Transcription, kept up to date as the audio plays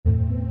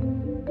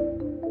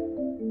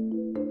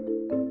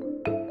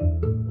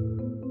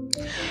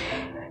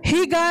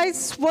Hey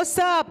guys, what's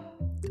up?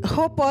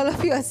 Hope all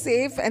of you are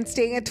safe and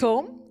staying at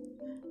home.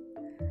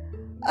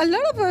 A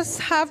lot of us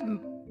have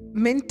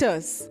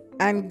mentors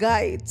and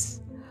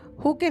guides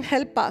who can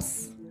help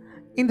us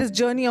in this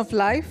journey of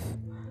life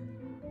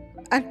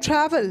and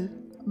travel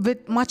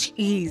with much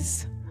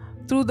ease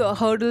through the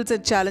hurdles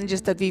and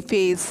challenges that we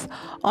face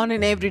on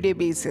an everyday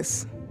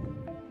basis.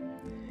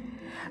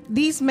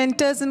 These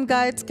mentors and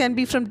guides can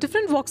be from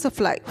different walks of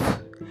life.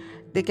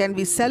 They can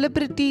be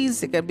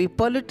celebrities, they can be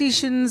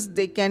politicians,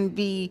 they can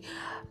be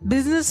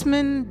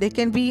businessmen, they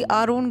can be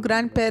our own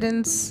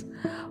grandparents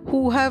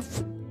who have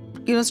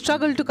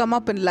struggled to come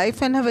up in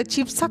life and have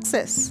achieved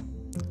success.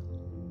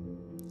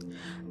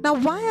 Now,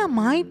 why am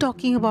I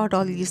talking about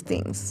all these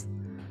things?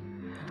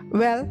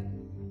 Well,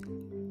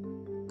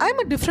 I'm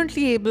a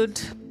differently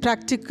abled,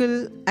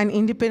 practical, and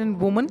independent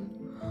woman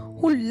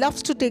who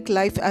loves to take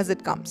life as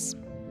it comes.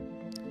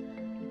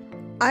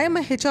 I am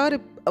a HR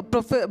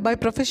by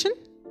profession,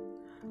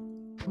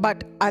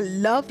 but I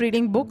love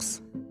reading books,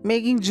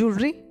 making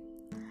jewelry,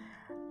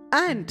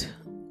 and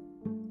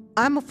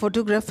I'm a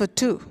photographer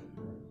too.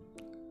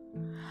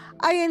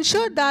 I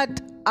ensure that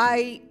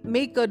I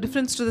make a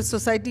difference to the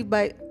society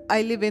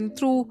I live in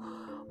through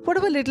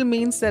whatever little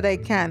means that I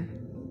can.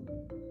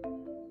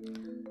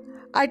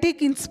 I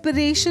take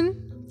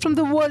inspiration from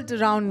the world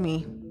around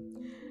me,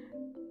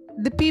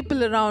 the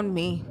people around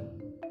me,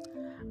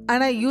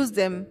 and I use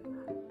them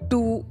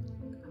to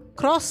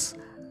cross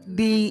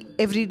the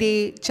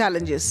everyday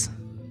challenges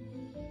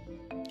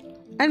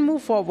and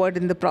move forward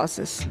in the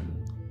process.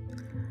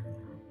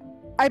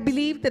 I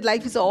believe that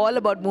life is all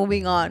about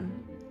moving on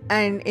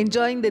and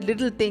enjoying the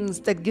little things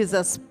that gives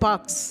us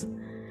sparks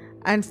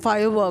and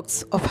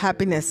fireworks of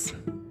happiness.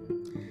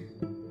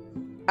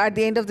 At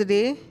the end of the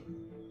day,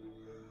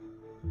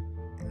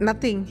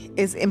 nothing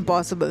is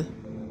impossible.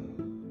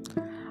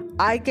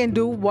 I can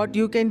do what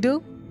you can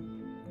do,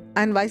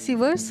 and vice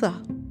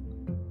versa.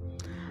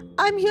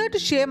 I'm here to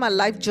share my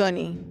life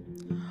journey,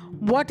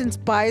 what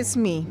inspires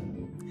me,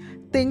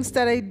 things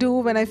that I do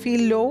when I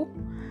feel low,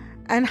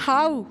 and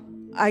how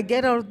I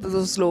get out of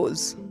those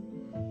lows.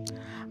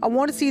 I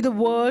want to see the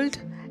world,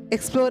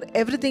 explore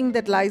everything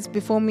that lies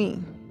before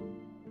me.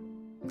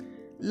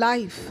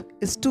 Life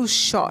is too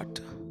short.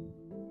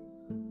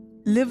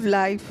 Live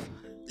life,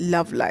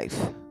 love life.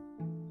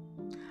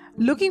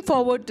 Looking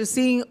forward to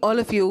seeing all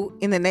of you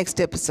in the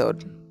next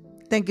episode.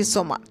 Thank you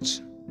so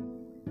much.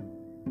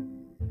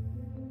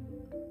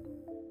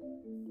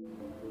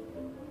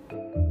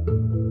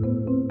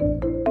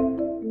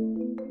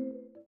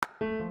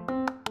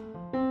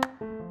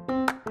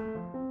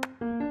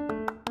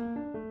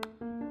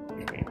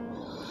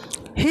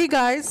 Hey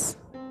guys,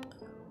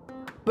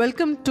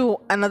 welcome to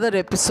another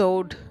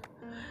episode.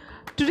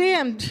 Today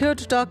I'm here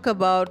to talk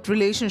about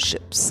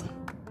relationships.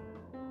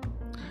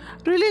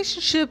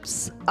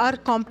 Relationships are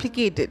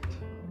complicated,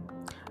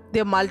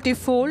 they're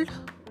multifold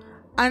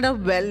and are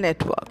well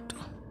networked.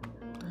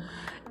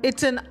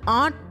 It's an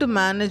art to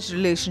manage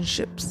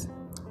relationships,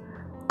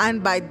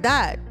 and by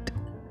that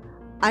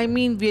I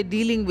mean we're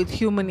dealing with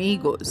human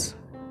egos.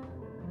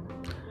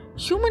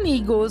 Human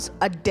egos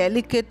are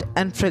delicate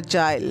and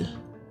fragile.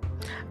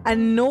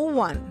 And no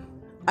one,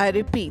 I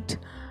repeat,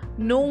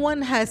 no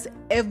one has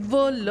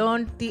ever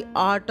learned the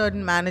art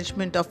and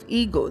management of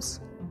egos.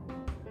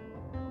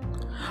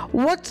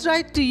 What's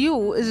right to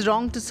you is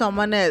wrong to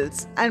someone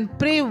else, and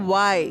pray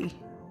why?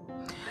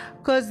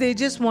 Because they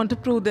just want to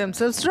prove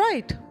themselves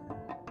right.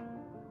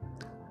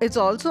 It's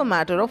also a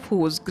matter of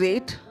who's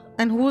great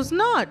and who's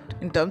not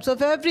in terms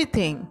of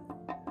everything.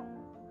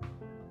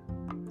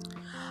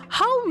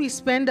 How we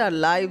spend our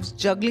lives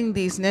juggling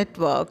these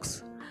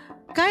networks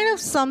kind of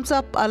sums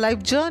up our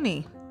life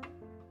journey.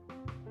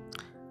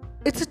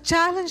 It's a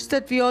challenge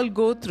that we all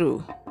go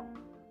through.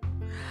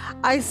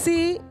 I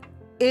see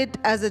it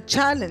as a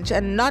challenge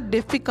and not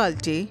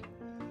difficulty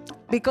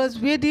because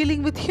we are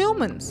dealing with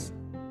humans.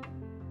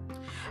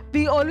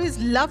 We always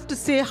love to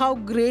say how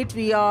great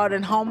we are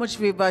and how much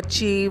we've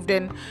achieved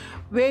and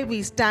where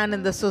we stand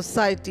in the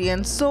society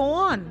and so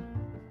on.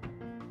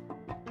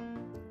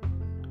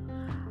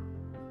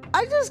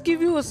 I'll just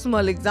give you a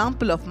small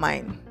example of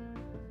mine.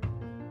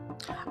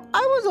 I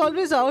was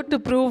always out to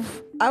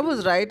prove I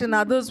was right and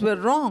others were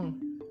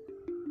wrong.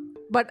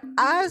 But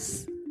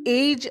as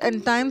age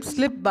and time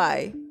slipped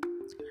by,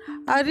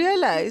 I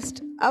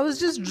realized I was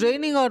just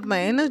draining out my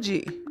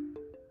energy.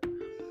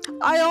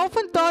 I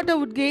often thought I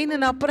would gain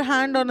an upper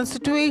hand on a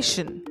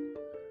situation,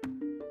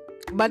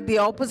 but the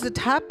opposite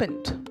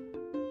happened.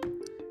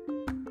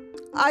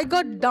 I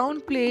got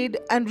downplayed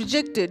and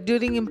rejected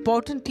during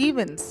important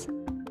events,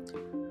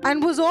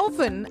 and was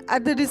often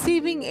at the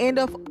receiving end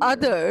of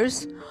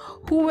others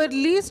who were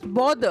least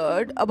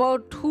bothered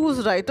about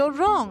who's right or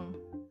wrong.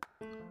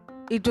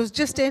 It was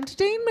just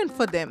entertainment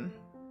for them.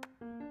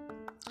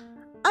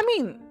 I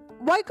mean,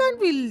 why can't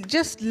we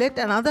just let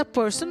another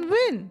person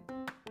win?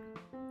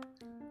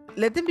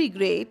 Let them be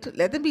great,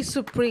 let them be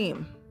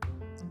supreme.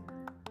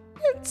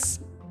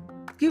 Let's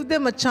give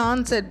them a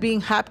chance at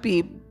being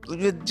happy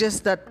with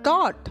just that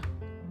thought.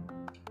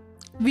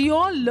 We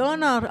all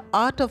learn our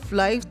art of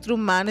life through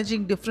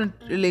managing different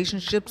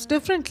relationships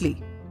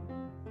differently.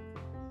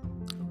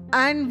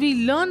 And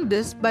we learn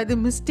this by the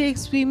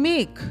mistakes we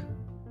make.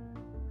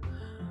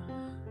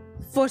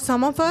 For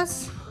some of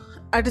us,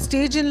 at a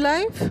stage in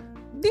life,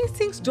 these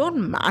things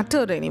don't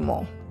matter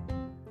anymore.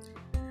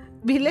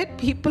 We let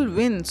people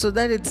win so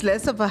that it's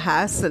less of a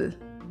hassle.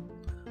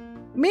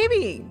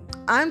 Maybe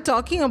I'm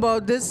talking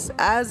about this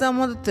as I'm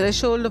on the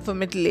threshold of a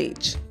middle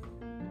age.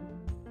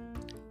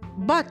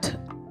 But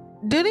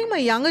during my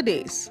younger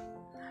days,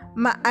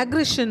 my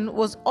aggression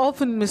was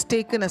often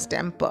mistaken as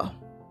temper.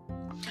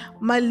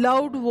 My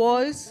loud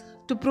voice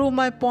to prove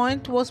my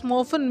point was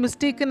often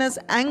mistaken as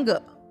anger.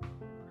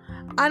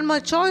 And my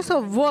choice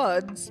of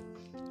words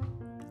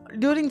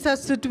during such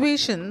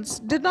situations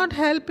did not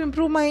help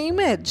improve my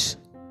image.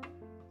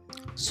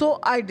 So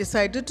I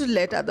decided to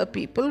let other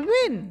people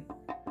win.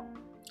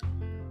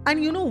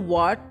 And you know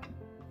what?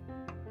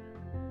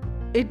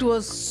 It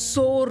was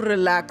so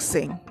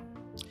relaxing.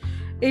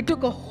 It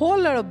took a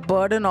whole lot of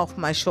burden off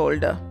my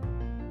shoulder.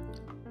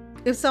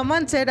 If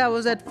someone said I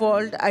was at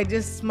fault, I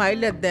just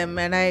smiled at them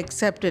and I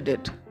accepted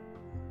it,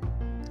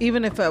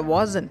 even if I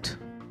wasn't.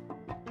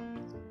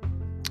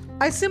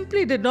 I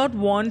simply did not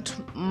want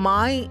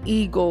my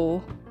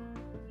ego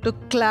to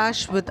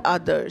clash with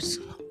others.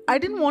 I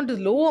didn't want to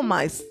lower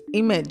my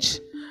image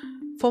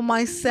for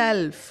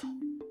myself.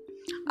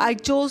 I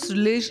chose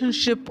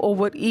relationship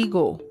over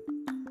ego.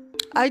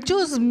 I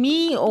chose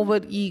me over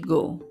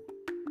ego.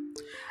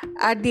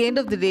 At the end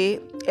of the day,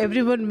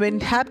 everyone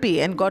went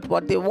happy and got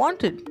what they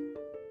wanted.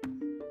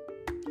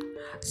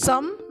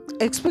 Some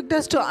expect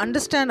us to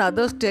understand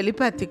others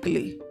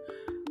telepathically.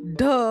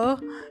 Duh,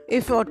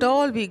 if at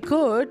all we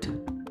could,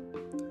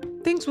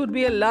 things would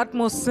be a lot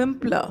more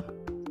simpler.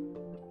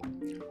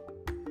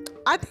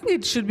 I think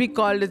it should be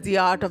called as the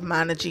art of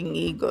managing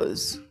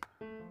egos.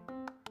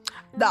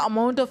 The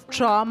amount of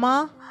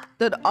trauma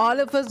that all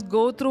of us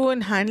go through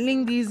in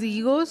handling these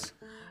egos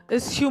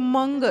is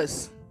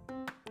humongous.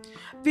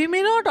 We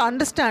may not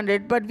understand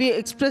it, but we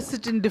express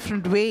it in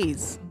different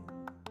ways.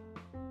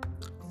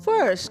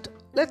 First,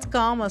 let's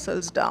calm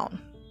ourselves down.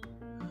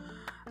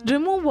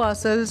 Remove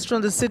ourselves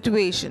from the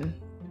situation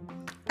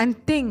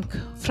and think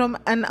from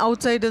an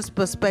outsider's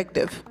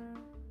perspective.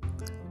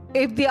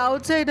 If the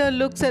outsider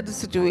looks at the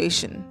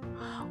situation,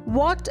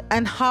 what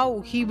and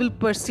how he will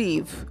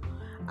perceive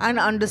and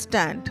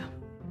understand.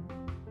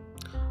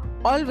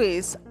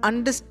 Always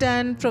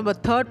understand from a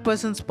third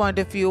person's point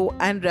of view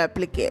and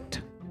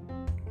replicate.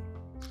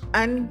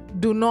 And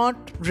do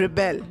not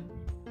rebel.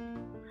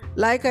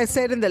 Like I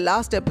said in the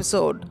last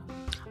episode,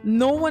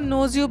 no one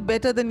knows you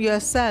better than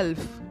yourself.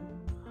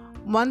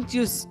 Once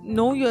you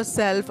know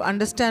yourself,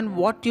 understand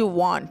what you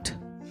want,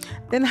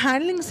 then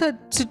handling such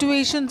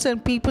situations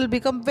and people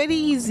become very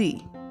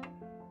easy.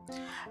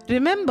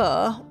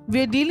 Remember,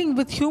 we are dealing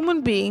with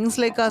human beings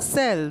like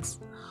ourselves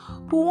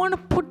who want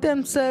to put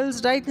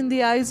themselves right in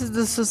the eyes of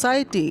the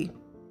society.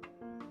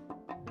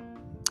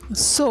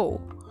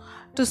 So,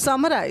 to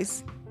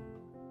summarize,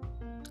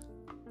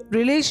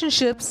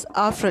 relationships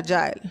are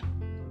fragile.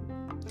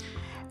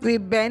 We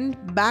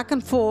bend back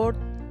and forth,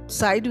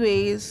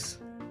 sideways,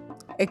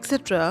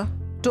 etc.,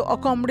 to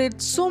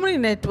accommodate so many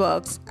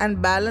networks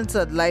and balance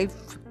our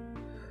life.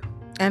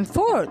 And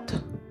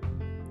fourth,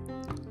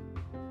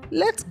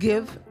 let's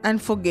give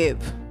and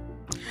forgive.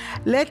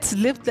 Let's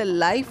live the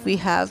life we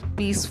have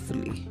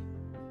peacefully.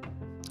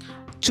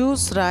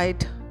 Choose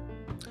right,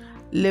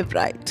 live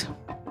right.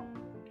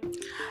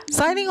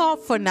 Signing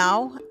off for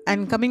now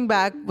and coming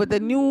back with a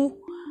new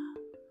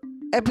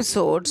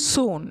episode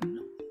soon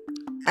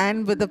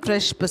and with a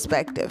fresh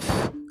perspective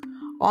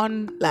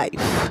on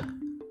life.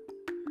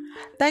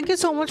 Thank you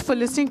so much for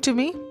listening to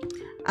me,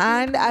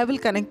 and I will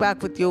connect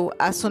back with you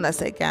as soon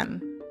as I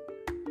can.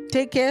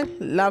 Take care,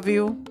 love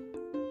you,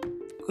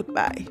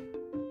 goodbye.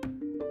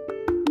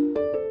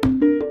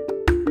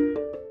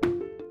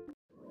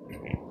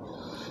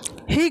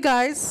 Hey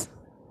guys,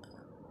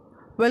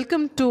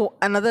 welcome to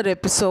another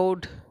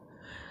episode.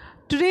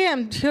 Today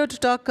I'm here to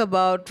talk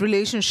about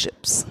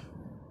relationships.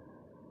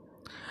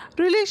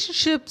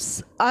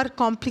 Relationships are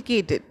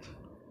complicated,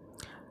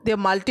 they're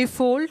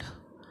multifold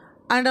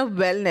and are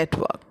well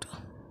networked.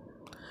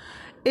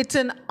 It's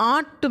an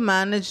art to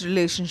manage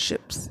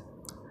relationships,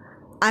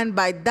 and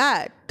by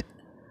that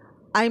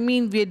I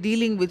mean we're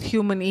dealing with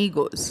human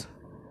egos.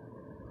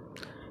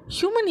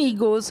 Human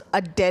egos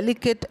are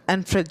delicate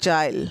and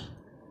fragile,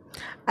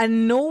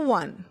 and no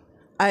one,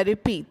 I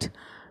repeat,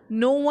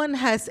 no one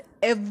has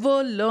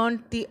ever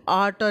learned the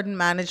art and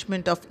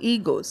management of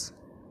egos.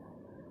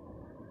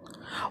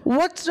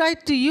 What's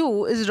right to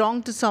you is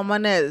wrong to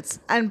someone else,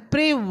 and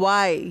pray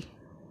why?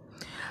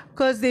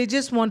 Because they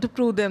just want to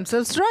prove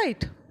themselves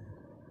right.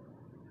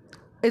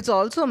 It's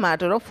also a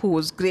matter of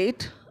who's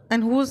great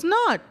and who's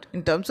not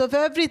in terms of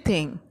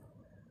everything.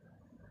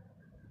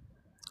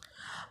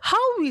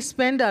 How we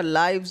spend our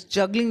lives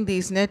juggling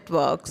these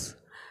networks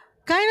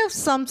kind of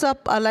sums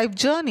up our life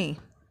journey.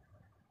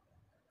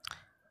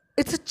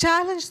 It's a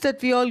challenge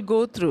that we all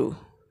go through.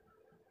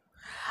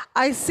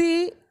 I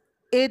say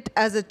it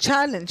as a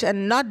challenge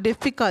and not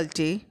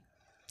difficulty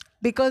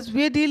because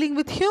we are dealing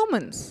with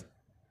humans.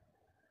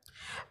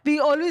 We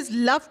always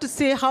love to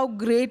say how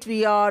great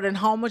we are and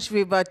how much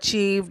we've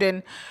achieved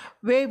and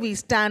where we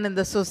stand in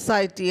the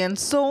society and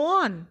so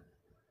on.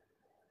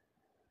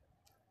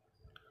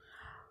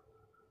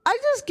 I'll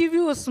just give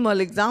you a small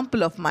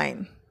example of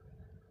mine.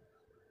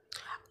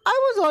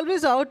 I was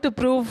always out to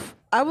prove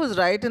I was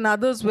right and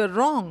others were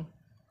wrong.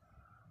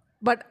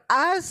 But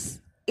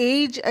as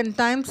age and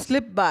time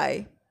slipped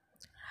by,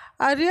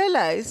 I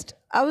realized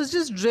I was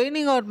just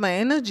draining out my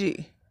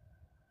energy.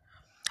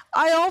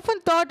 I often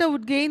thought I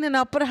would gain an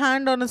upper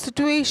hand on a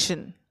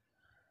situation,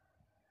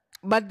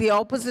 but the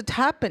opposite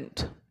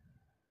happened.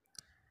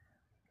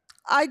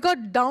 I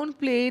got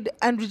downplayed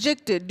and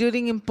rejected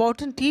during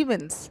important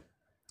events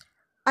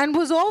and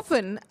was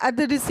often at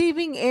the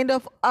receiving end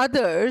of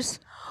others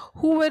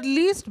who were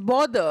least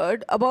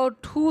bothered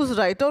about who's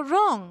right or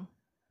wrong.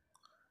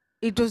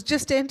 It was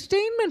just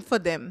entertainment for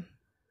them.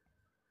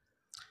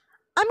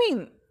 I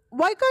mean,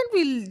 why can't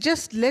we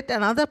just let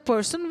another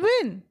person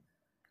win?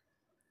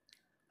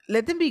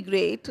 Let them be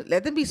great,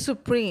 let them be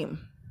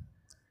supreme.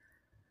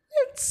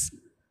 Let's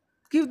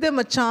give them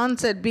a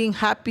chance at being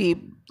happy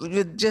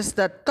with just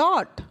that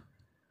thought.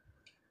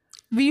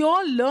 We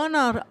all learn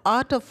our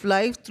art of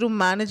life through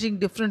managing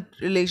different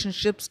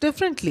relationships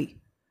differently.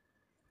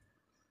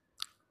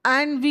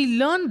 And we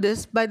learn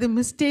this by the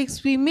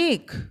mistakes we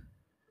make.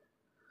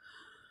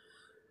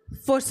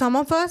 For some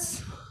of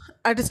us,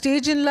 at a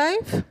stage in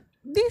life,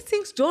 these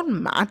things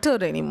don't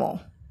matter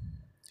anymore.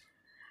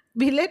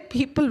 We let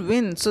people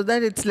win so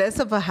that it's less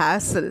of a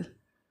hassle.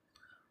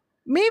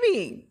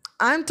 Maybe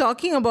I'm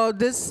talking about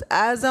this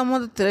as I'm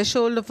on the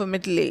threshold of a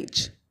middle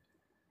age.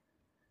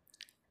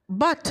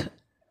 But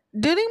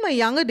during my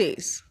younger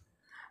days,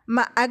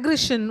 my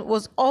aggression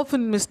was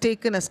often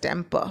mistaken as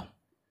temper.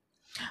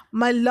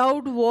 My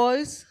loud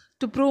voice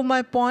to prove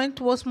my point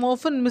was more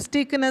often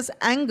mistaken as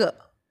anger.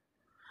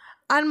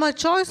 And my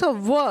choice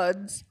of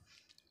words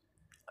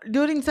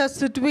during such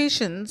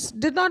situations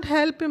did not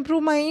help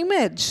improve my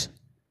image.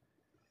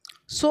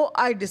 So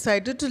I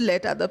decided to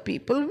let other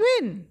people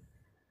win.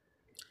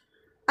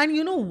 And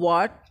you know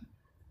what?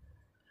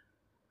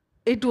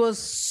 It was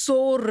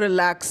so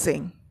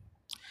relaxing.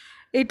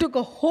 It took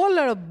a whole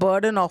lot of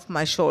burden off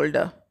my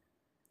shoulder.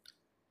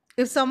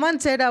 If someone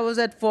said I was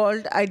at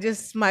fault, I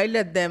just smiled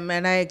at them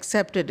and I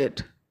accepted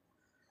it,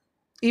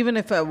 even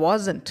if I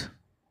wasn't.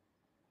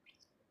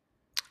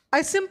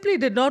 I simply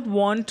did not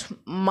want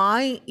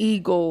my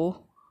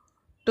ego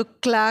to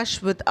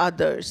clash with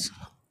others.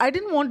 I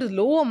didn't want to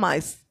lower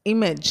my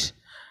image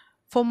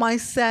for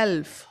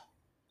myself.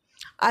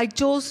 I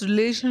chose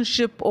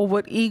relationship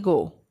over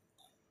ego.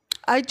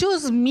 I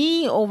chose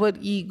me over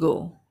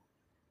ego.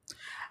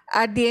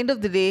 At the end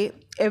of the day,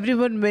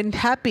 everyone went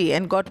happy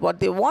and got what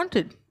they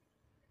wanted.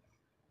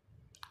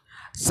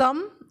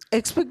 Some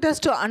expect us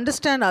to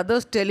understand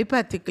others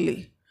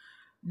telepathically.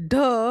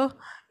 Duh,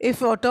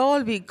 if at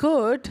all we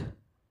could,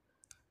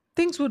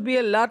 things would be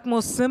a lot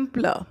more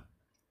simpler.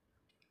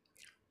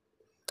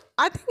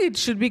 I think it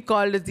should be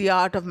called as the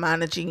art of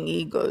managing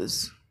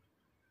egos.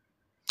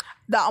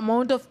 The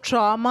amount of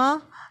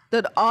trauma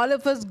that all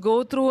of us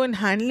go through in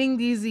handling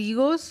these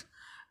egos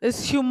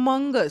is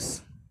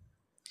humongous.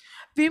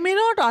 We may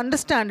not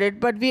understand it,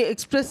 but we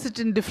express it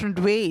in different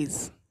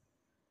ways.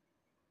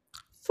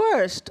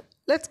 First,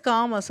 let's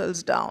calm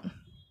ourselves down.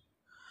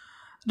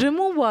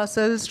 Remove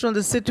ourselves from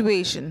the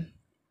situation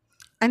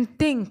and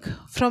think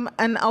from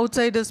an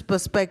outsider's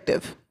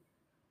perspective.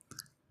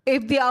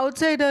 If the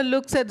outsider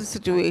looks at the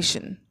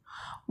situation,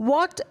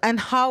 what and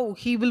how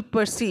he will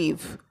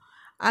perceive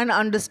and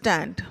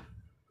understand.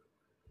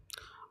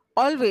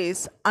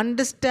 Always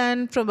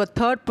understand from a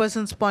third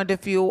person's point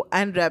of view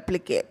and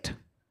replicate.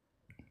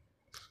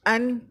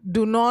 And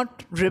do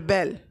not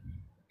rebel.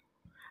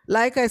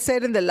 Like I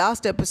said in the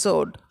last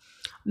episode,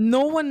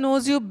 no one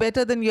knows you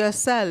better than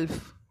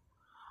yourself.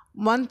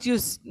 Once you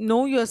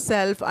know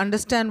yourself,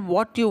 understand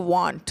what you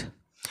want,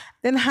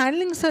 then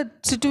handling such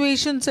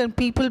situations and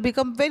people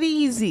become very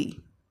easy.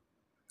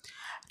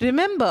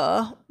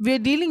 Remember, we are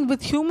dealing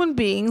with human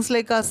beings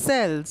like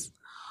ourselves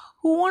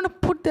who want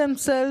to put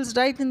themselves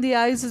right in the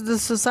eyes of the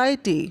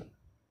society.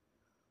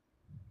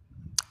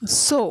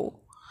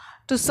 So,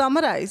 to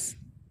summarize,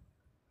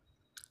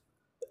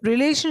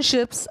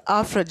 relationships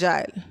are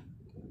fragile.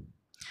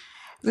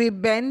 We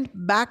bend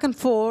back and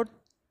forth,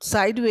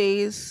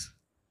 sideways,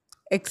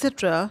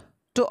 etc.,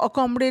 to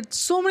accommodate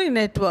so many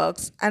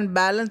networks and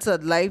balance our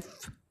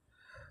life.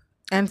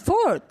 And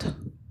fourth,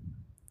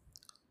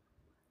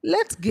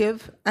 let's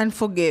give and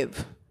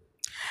forgive.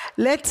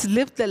 Let's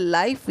live the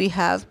life we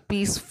have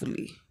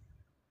peacefully.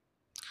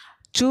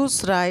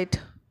 Choose right,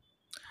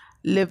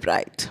 live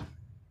right.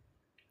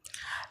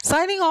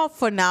 Signing off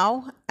for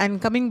now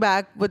and coming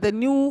back with a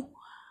new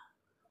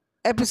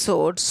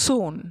episode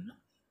soon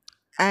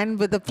and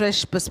with a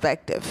fresh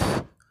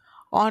perspective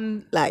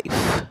on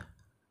life.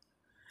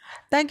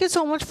 Thank you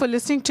so much for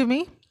listening to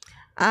me,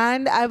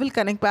 and I will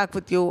connect back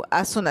with you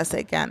as soon as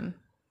I can.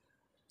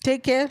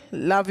 Take care,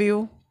 love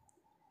you.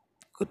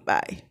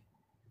 Goodbye.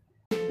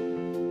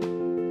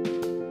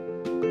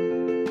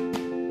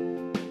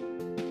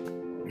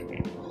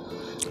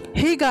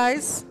 Hey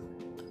guys,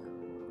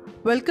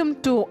 welcome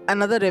to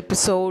another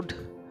episode.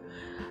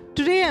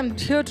 Today I'm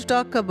here to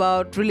talk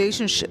about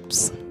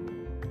relationships.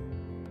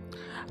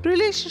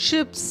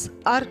 Relationships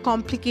are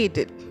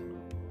complicated,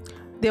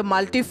 they're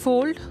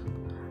multifold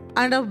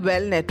and are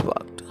well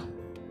networked.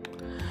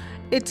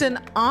 It's an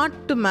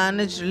art to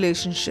manage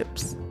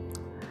relationships,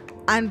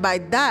 and by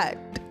that,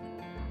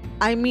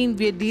 I mean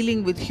we're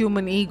dealing with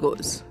human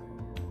egos.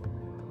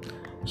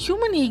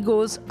 Human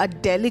egos are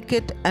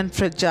delicate and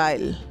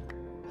fragile,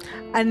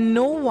 and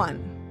no one,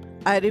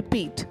 I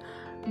repeat,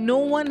 no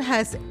one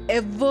has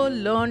ever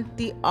learned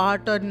the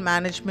art and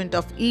management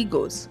of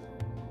egos.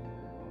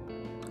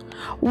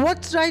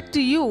 What's right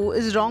to you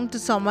is wrong to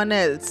someone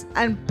else,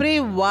 and pray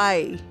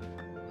why?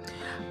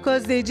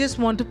 Because they just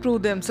want to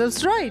prove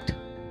themselves right.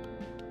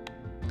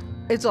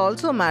 It's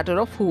also a matter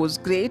of who's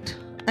great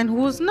and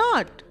who's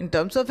not in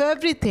terms of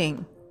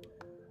everything.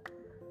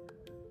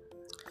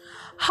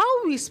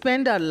 How we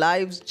spend our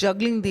lives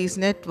juggling these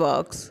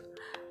networks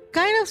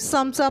kind of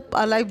sums up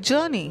our life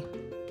journey.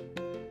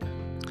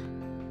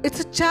 It's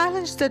a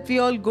challenge that we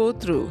all go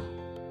through.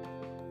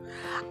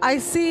 I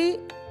see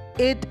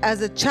it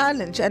as a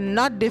challenge and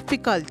not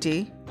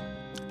difficulty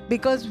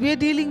because we are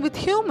dealing with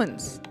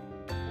humans.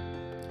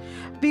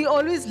 We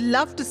always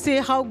love to say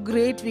how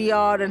great we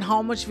are and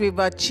how much we've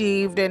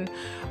achieved and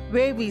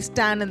where we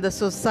stand in the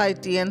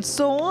society and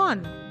so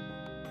on.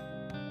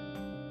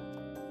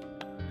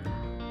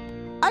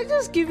 I'll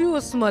just give you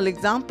a small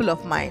example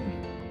of mine.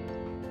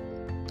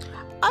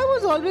 I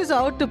was always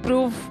out to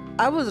prove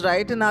I was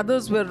right and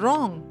others were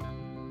wrong.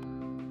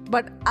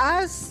 But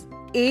as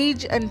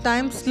age and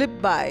time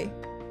slipped by,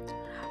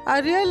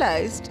 I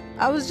realized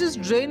I was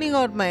just draining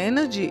out my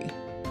energy.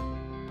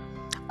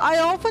 I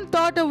often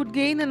thought I would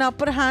gain an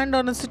upper hand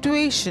on a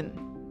situation,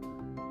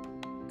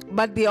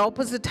 but the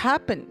opposite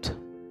happened.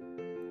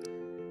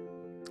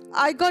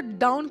 I got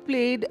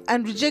downplayed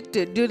and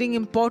rejected during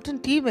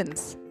important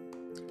events,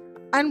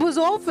 and was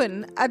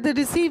often at the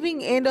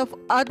receiving end of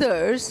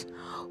others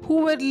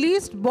who were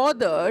least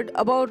bothered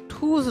about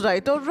who's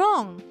right or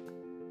wrong.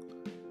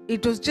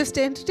 It was just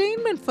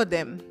entertainment for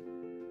them.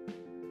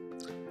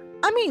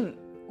 I mean,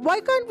 why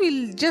can't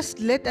we just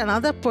let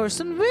another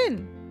person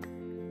win?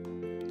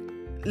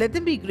 Let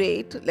them be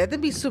great, let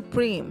them be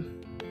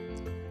supreme.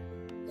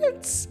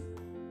 Let's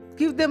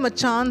give them a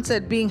chance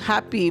at being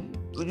happy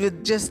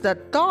with just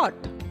that thought.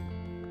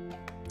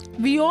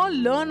 We all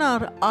learn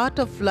our art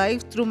of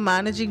life through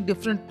managing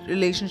different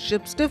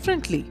relationships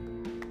differently.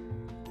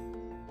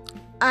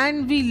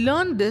 And we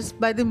learn this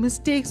by the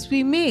mistakes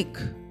we make.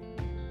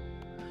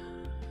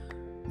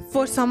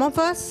 For some of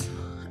us,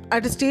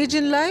 at a stage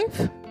in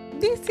life,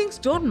 these things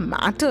don't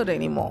matter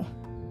anymore.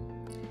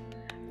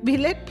 We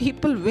let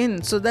people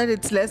win so that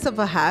it's less of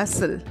a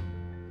hassle.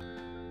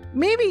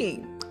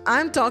 Maybe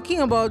I'm talking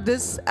about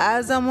this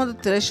as I'm on the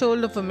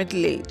threshold of a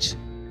middle age.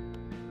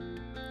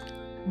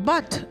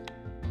 But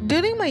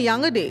during my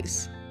younger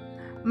days,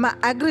 my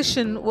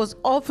aggression was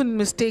often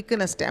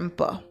mistaken as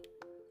temper.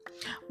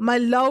 My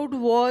loud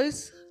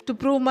voice to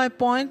prove my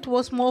point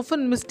was more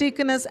often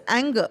mistaken as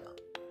anger.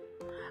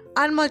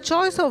 And my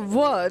choice of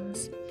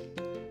words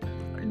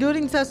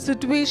during such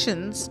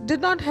situations did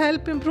not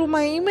help improve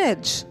my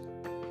image.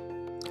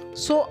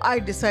 So I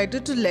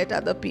decided to let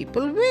other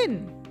people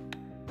win.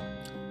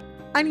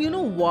 And you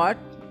know what?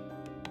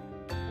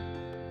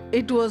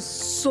 It was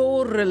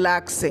so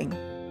relaxing.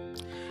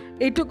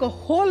 It took a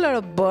whole lot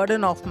of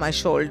burden off my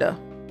shoulder.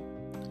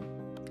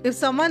 If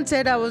someone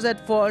said I was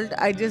at fault,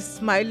 I just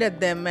smiled at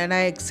them and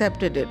I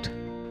accepted it,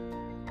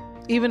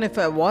 even if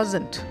I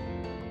wasn't.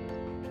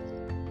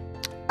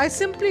 I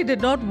simply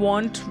did not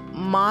want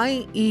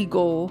my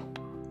ego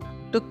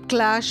to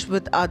clash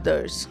with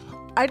others.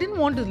 I didn't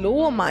want to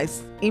lower my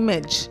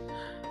image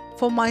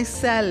for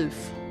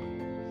myself.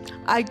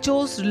 I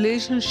chose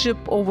relationship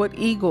over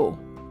ego.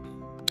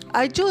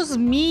 I chose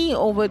me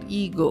over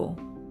ego.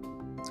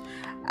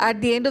 At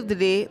the end of the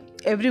day,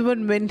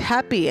 everyone went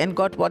happy and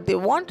got what they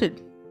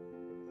wanted.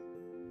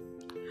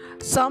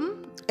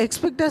 Some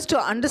expect us to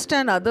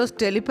understand others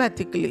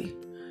telepathically.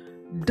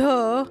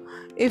 Duh,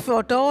 if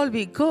at all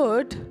we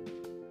could,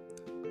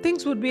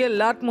 things would be a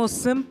lot more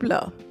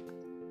simpler.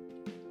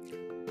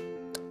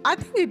 I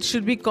think it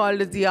should be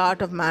called as the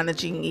art of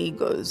managing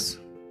egos.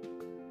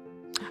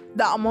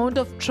 The amount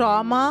of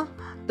trauma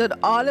that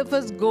all of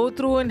us go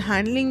through in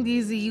handling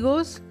these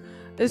egos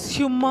is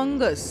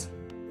humongous.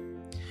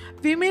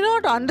 We may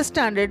not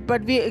understand it,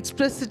 but we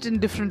express it in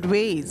different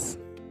ways.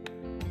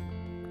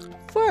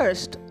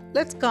 First,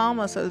 let's calm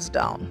ourselves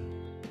down.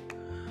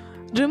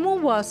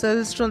 Remove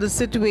ourselves from the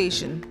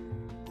situation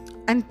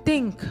and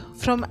think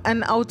from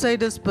an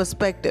outsider's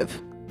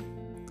perspective.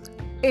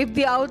 If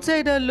the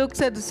outsider looks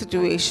at the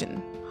situation,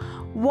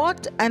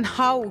 what and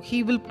how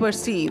he will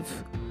perceive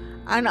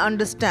and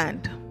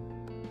understand.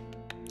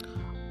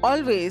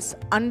 Always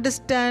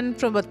understand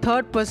from a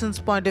third person's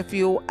point of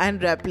view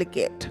and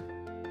replicate.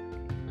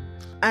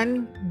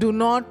 and do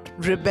not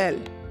rebel.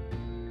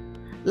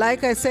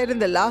 Like I said in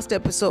the last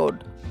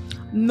episode,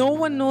 no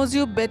one knows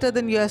you better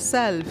than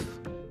yourself.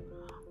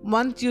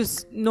 Once you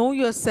know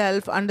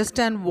yourself,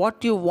 understand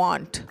what you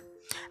want,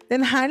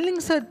 then handling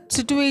such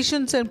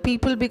situations and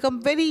people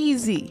become very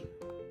easy.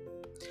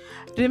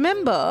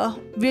 Remember,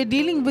 we are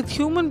dealing with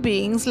human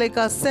beings like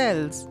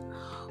ourselves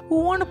who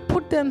want to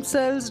put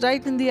themselves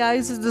right in the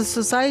eyes of the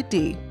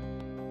society.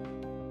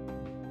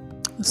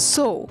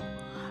 So,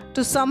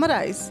 to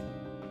summarize,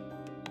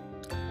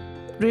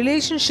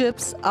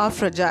 relationships are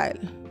fragile.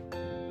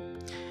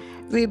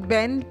 We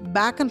bend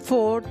back and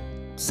forth,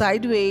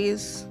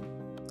 sideways,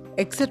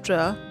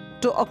 etc.,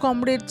 to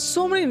accommodate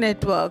so many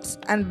networks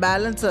and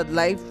balance our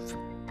life.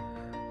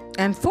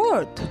 And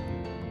fourth,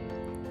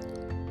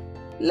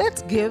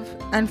 let's give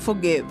and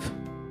forgive.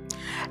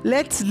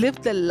 Let's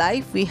live the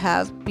life we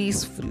have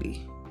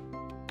peacefully.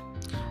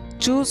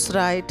 Choose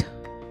right,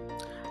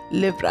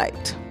 live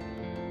right.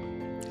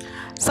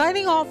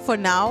 Signing off for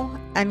now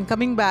and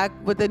coming back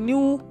with a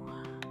new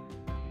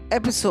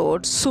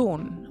episode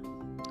soon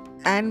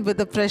and with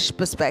a fresh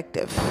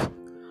perspective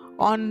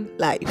on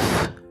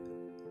life.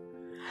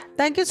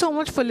 Thank you so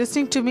much for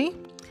listening to me,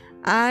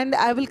 and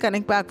I will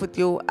connect back with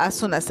you as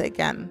soon as I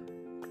can.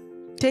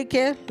 Take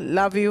care,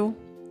 love you,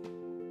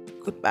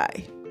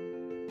 goodbye.